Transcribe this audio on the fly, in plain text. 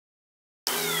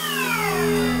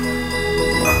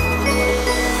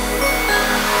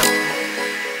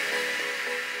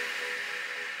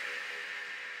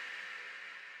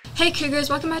Hey Cougars,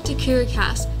 welcome back to Cougar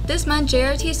Cast. This month,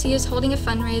 JROTC is holding a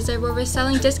fundraiser where we're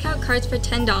selling discount cards for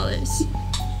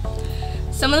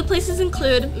 $10. Some of the places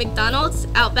include McDonald's,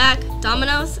 Outback,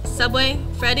 Domino's, Subway,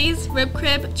 Freddy's, Rib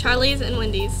Crib, Charlie's, and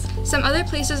Wendy's. Some other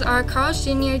places are Carl's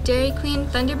Jr., Dairy Queen,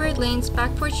 Thunderbird Lanes,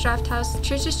 Back Porch Draft House,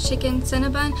 Church's Chicken,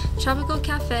 Cinnabon, Tropical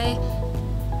Smoothie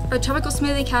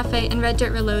Cafe, and Red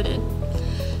Dirt Reloaded.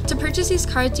 To purchase these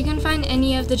cards, you can find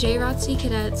any of the JROTC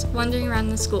cadets wandering around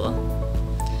the school.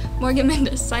 Morgan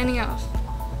Mendes signing off.